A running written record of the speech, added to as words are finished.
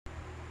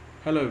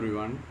Hello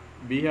everyone,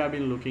 we have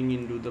been looking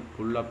into the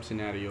pull-up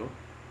scenario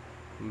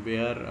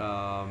where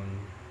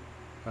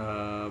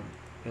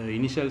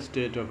initial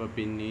state of a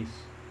pin is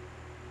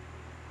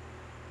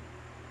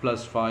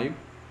 +5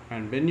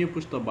 and when you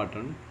push the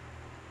button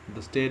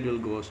the state will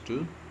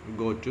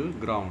go to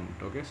ground.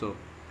 Okay, so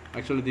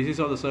actually this is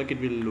how the circuit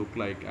will look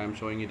like. I am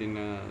showing it in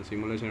a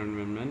simulation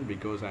environment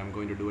because I am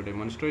going to do a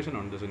demonstration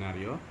on the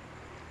scenario.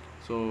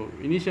 So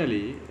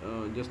initially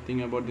just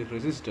think about this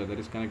resistor that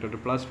is connected to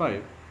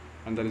 +5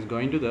 and that is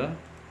going to the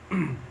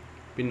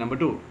pin number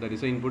 2, that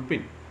is the input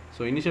pin.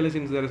 So initially,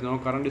 since there is no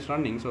current is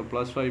running, so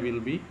 +5 will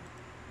be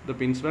the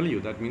pin's value.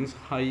 That means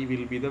high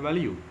will be the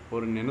value,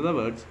 or in other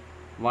words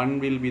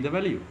 1 will be the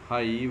value.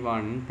 High,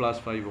 1,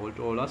 +5 volt,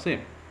 all are same,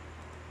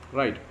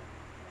 right?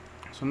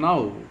 So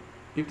now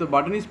if the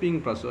button is being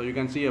pressed, so you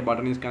can see a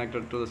button is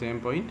connected to the same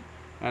point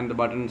and the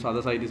button's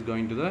other side is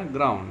going to the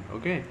ground.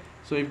 Okay,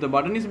 so if the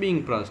button is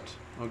being pressed,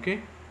 okay,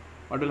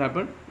 what will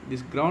happen?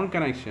 This ground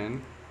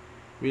connection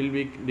will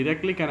be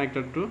directly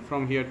connected to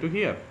from here to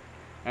here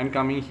and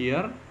coming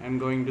here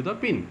and going to the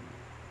pin.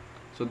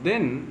 So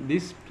then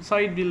this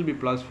side will be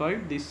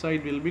 +5, this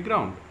side will be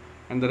ground,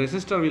 and the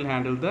resistor will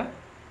handle the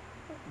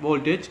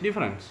voltage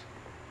difference,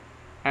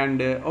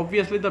 and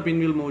obviously the pin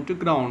will move to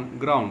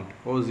ground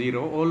or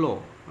 0 or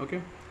low.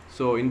 Okay,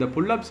 so in the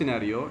pull-up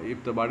scenario,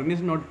 if the button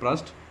is not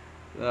pressed,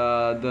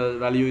 the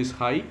value is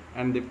high,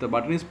 and if the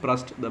button is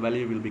pressed, the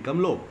value will become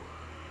low.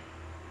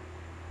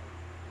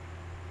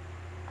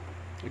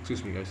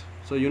 Excuse me guys,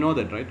 so you know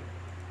that, right?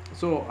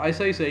 So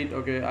as I said,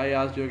 okay, I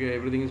asked you, okay,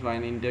 everything is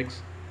fine in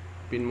text.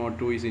 Pin mode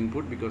 2 is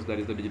input because that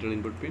is the digital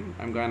input pin.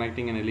 I'm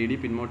connecting an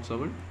LED pin mode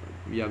 7,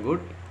 we are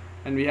good,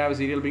 and we have a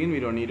serial begin,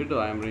 we don't need it, so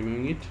I am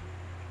removing it.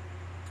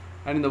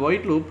 And in the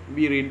white loop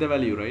we read the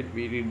value, right?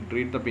 We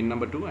read the pin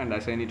number 2 and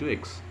assign it to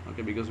X,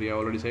 okay, because we have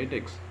already said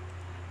X.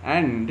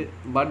 And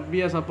what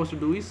we are supposed to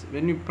do is,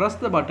 when you press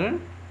the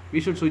button, we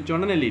should switch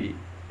on an LED,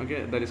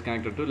 okay, that is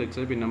connected to, let's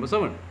say, pin number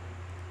 7.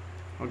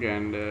 Okay,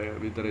 and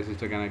with the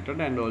resistor connected,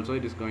 and also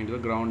it is going to the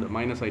ground, the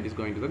minus side is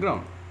going to the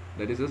ground,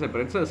 that is a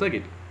separate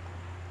circuit,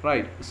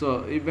 right?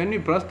 So when we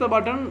press the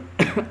button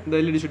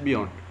the LED should be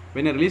on.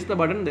 When I release the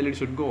button, the LED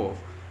should go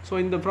off. So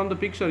from the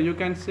picture you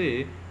can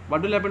say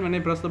what will happen when I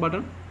press the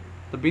button.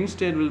 The pin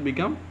state will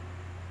become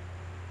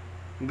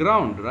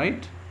ground,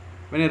 right?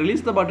 When I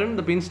release the button,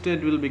 the pin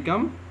state will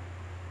become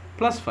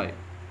 +5.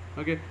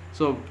 Okay,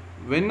 so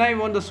when I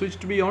want the switch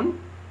to be on,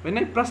 when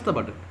I press the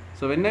button.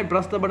 So when I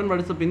press the button, what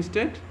is the pin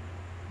state?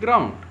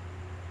 Ground.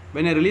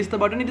 When I release the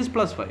button, it is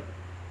 +5.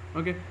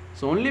 Okay,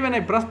 so only when I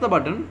press the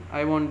button,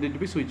 I want it to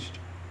be switched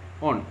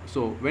on.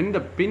 So when the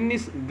pin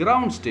is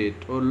ground state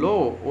or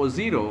low or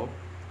 0,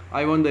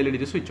 I want the LED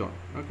to switch on.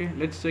 Okay,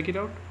 let's check it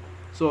out.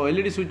 So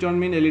LED switch on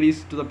means LED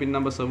is to the pin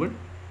number 7.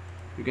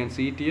 You can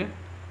see it here.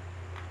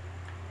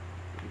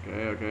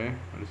 Okay,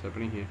 what is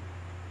happening here?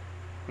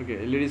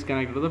 Okay, LED is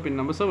connected to the pin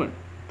number 7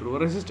 through a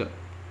resistor.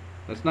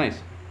 That's nice.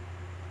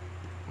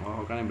 Oh,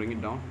 how can I bring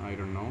it down? I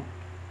don't know.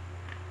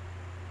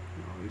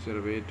 Is there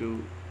a way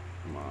to,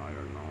 I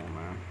don't know,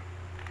 man.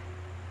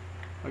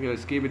 Okay,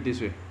 let's keep it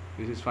this way.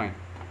 This is fine.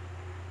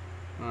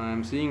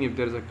 I'm seeing if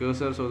there is a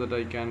cursor so that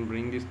I can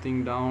bring this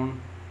thing down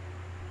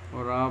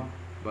or up,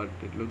 but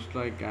it looks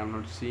like I'm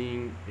not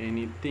seeing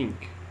anything.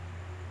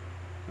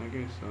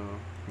 Okay, so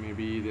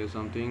maybe there's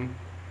something.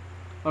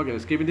 Okay,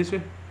 let's keep it this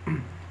way.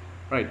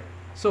 Right,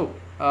 so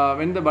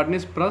when the button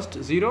is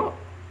pressed, 0.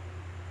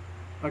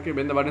 Okay,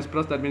 when the button is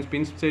pressed, that means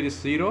pin state is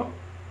 0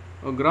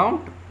 or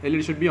ground,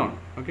 LED should be on.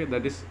 Okay,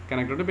 that is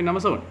connected to pin number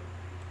 7.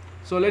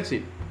 So let's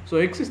see. So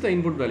X is the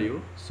input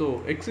value,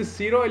 so X is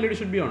 0, LED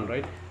should be on,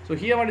 right? So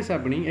here what is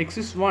happening? X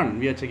is 1,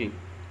 we are checking.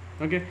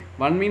 Okay,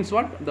 1 means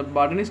what? The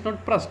button is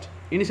not pressed,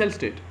 initial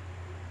state.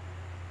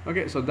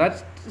 Okay, so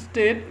that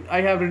state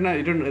I have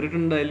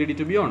written the LED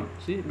to be on.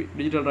 See,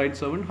 digital write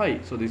 7 high,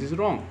 so this is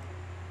wrong.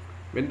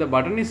 When the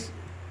button is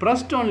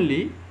pressed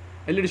only,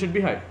 LED should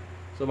be high.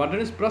 So button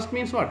is pressed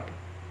means what?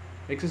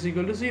 X is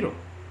equal to 0.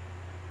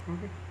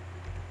 Okay,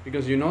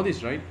 because you know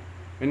this, right?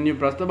 When you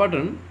press the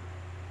button,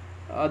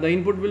 the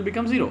input will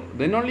become 0.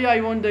 Then only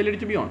I want the LED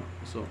to be on.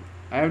 So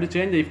I have to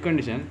change the if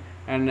condition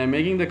and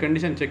making the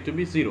condition check to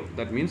be 0.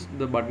 That means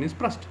the button is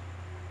pressed.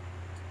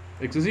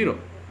 X is 0.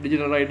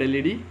 Digital write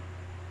LED,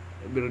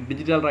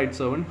 digital write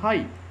 7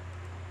 high.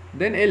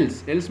 Then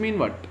else. Else mean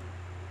what?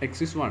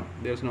 X is 1.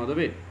 There's no other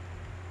way.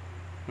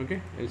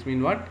 Okay. Else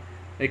mean what?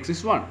 X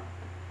is 1.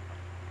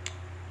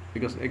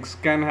 Because X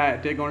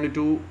can take only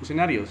 2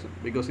 scenarios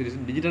because it is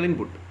digital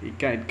input. It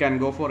can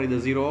go for either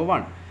 0 or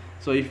 1.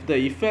 So if the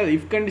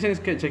if condition is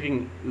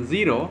checking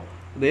 0,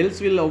 the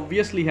else will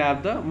obviously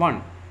have the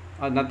 1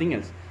 or nothing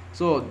else.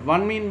 So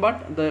 1 mean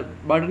what? The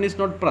button is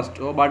not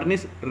pressed or button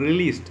is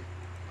released.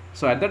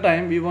 So at that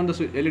time we want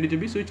the LED to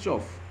be switched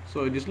off.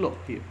 So it is low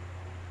here.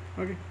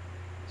 Okay.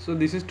 So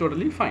this is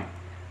totally fine.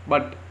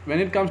 But when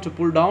it comes to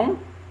pull down,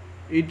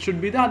 it should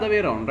be the other way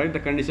around, right?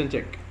 The condition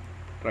check.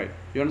 Right.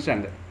 You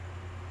understand that?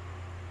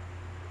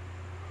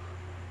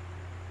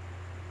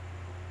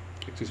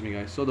 X excuse me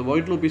guys. So the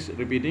void loop is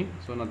repeating,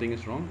 so nothing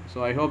is wrong.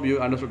 So I hope you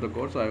understood the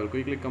code. So I will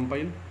quickly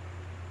compile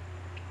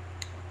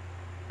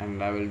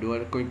and I will do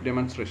a quick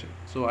demonstration.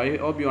 So I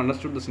hope you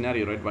understood the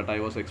scenario, right, what I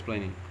was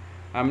explaining.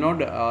 I'm not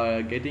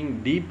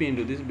getting deep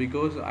into this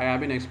because I have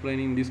been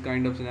explaining this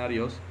kind of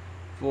scenarios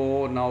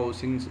for now,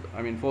 since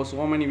for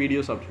so many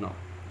videos up to now.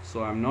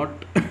 So I'm not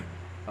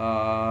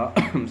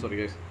I'm sorry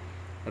guys,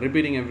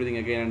 repeating everything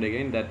again and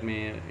again. That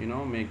may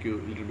make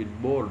you a little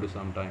bit bored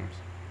sometimes.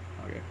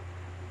 Okay,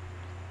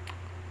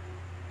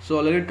 so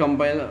let it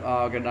compile.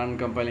 Okay, done,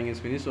 compiling is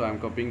finished. So I'm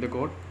copying the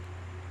code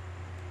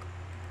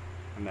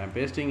and I'm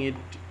pasting it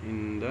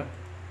in the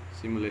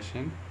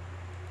simulation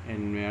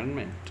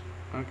environment.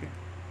 Okay,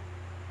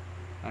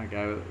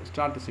 I will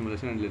start the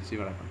simulation and let's see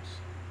what happens.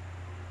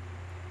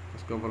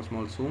 Let's go for a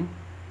small zoom.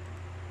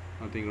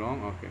 Nothing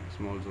wrong. Okay,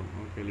 small zoom.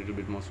 Okay, a little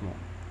bit more small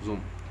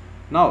zoom.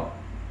 Now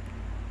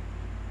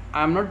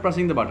I am not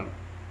pressing the button.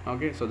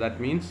 Okay, so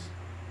that means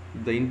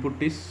the input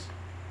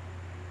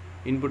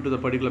to the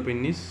particular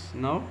pin is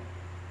now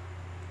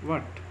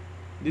what?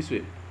 This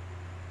way.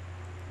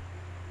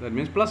 That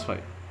means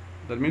 +5.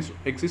 That means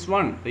X is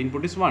 1. The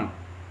input is 1.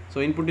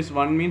 So input is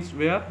 1 means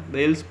where?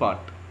 The else part.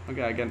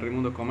 Okay, I can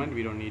remove the comment.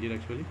 We don't need it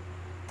actually.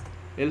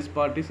 Else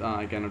part is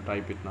I cannot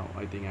type it now.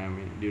 I think I am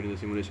during the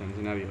simulation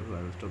scenario. So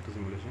I will stop the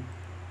simulation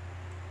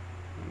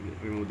and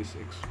remove this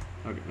X.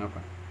 Okay, now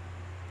fine.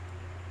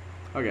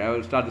 Okay, I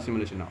will start the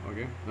simulation now.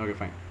 Okay,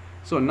 fine.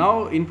 So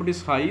now input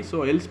is high,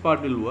 so else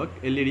part will work.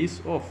 LED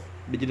is off.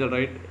 Digital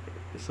write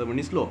 7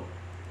 is low.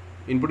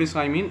 Input is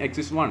high mean X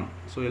is 1,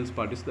 so else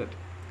part is that.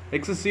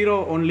 X is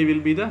 0 only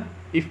will be the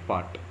if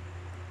part.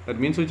 That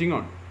means switching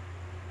on.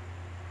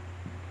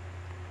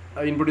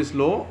 Input is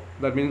low,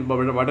 that means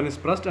the button is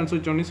pressed and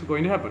switch on is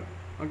going to happen.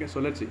 Okay, so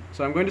let's see.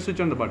 So I'm going to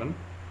switch on the button.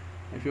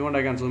 If you want,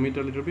 I can zoom it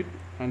a little bit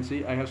and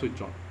see I have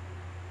switched on.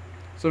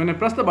 So when I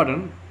press the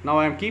button, now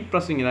I am keep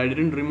pressing it. I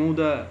didn't remove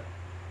the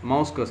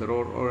mouse cursor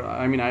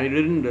I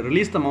didn't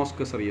release the mouse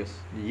cursor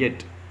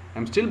yet.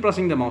 I'm still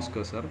pressing the mouse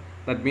cursor.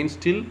 That means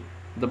still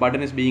the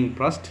button is being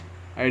pressed.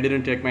 I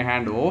didn't take my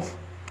hand off.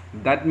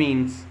 That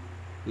means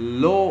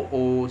low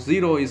or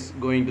 0 is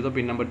going to the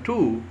pin number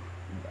 2.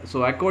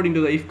 So according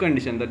to the if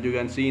condition that you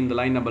can see in the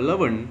line number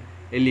 11,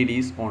 LED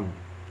is on.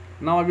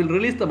 Now I will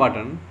release the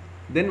button.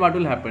 Then what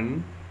will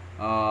happen?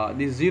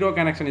 This 0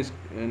 connection is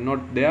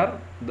not there.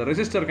 The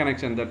resistor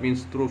connection, that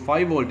means through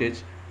 5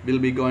 voltage, will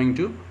be going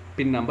to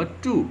pin number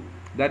 2.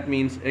 That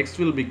means X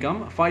will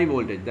become 5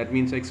 voltage. That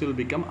means X will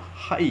become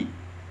high.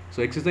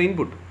 So X is the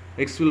input.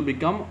 X will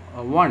become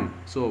 1.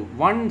 So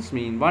 1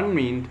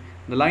 means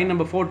the line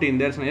number 14,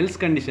 there is an else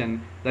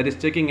condition that is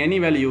checking any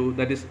value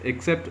that is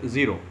except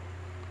 0.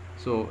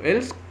 So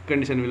else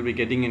condition will be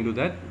getting into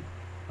that.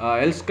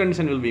 Else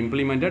condition will be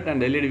implemented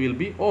and LED will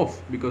be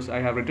off because I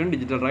have written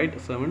digital write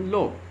 7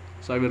 low.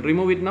 So I will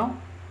remove it now.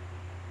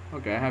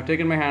 Okay, I have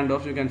taken my hand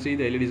off. You can see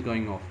the LED is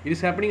going off. It is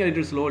happening a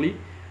little slowly,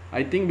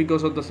 I think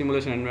because of the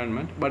simulation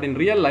environment. But in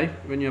real life,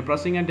 when you are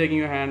pressing and taking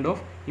your hand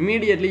off,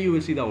 immediately you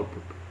will see the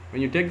output.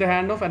 When you take the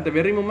hand off, at the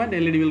very moment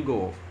LED will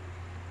go off.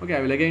 Okay,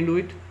 I will again do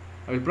it.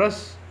 I will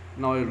press,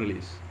 now I will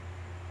release.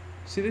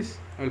 See this?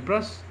 I will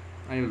press,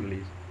 I will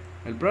release.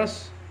 I will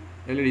press,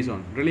 LED is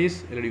on.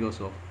 Release, LED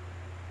goes off.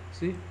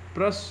 See?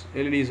 Press,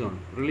 LED is on.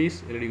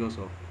 Release, LED goes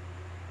off.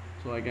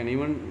 So I can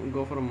even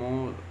go for a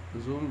more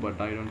zoom, but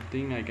I don't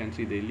think I can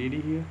see the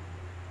LED here.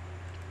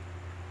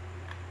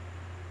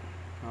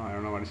 Oh, I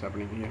don't know what is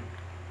happening here.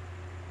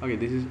 Okay,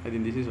 I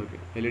think this is okay.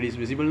 LED is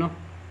visible now.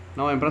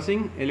 Now I am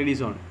pressing, LED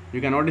is on.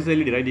 You can notice the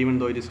LED, right, even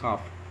though it is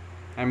half.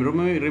 I am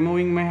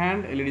removing my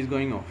hand, LED is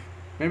going off.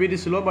 Maybe it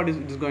is slow, but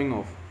it is going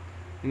off.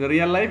 In the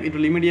real life, it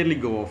will immediately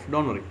go off.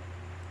 Don't worry.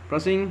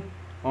 Pressing,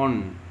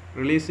 on,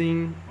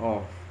 releasing,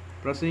 off.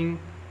 Pressing,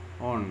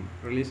 on,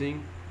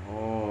 releasing,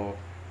 off.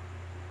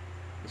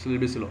 It's a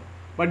little bit slow.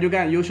 But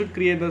you should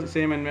create the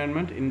same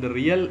environment in the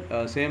real,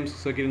 same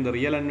circuit in the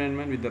real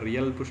environment with the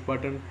real push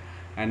button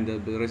and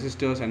the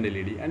resistors and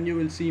LED, and you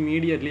will see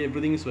immediately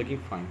everything is working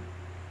fine.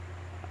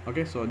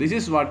 Okay, so this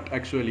is what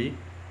actually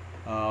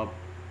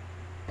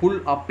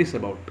pull up is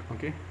about.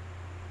 Okay,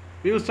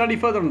 we will study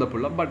further on the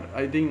pull up, but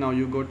I think now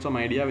you got some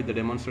idea with the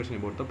demonstration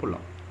about the pull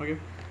up. Okay,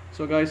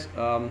 so guys,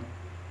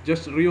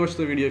 just rewatch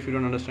the video if you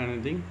don't understand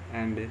anything,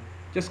 and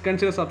just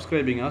consider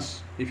subscribing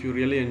us if you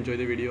really enjoy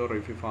the video or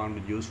if you found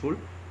it useful.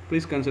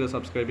 Please consider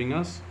subscribing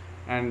us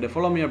and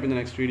follow me up in the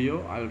next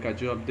video. I will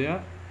catch you up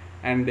there.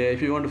 And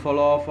if you want to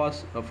follow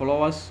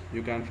us,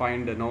 you can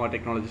find Nova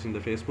Technologies in the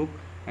Facebook,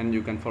 and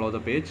you can follow the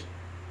page.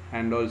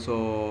 And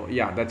also,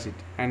 yeah, that's it.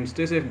 And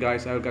stay safe,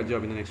 guys. I will catch you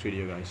up in the next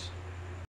video, guys.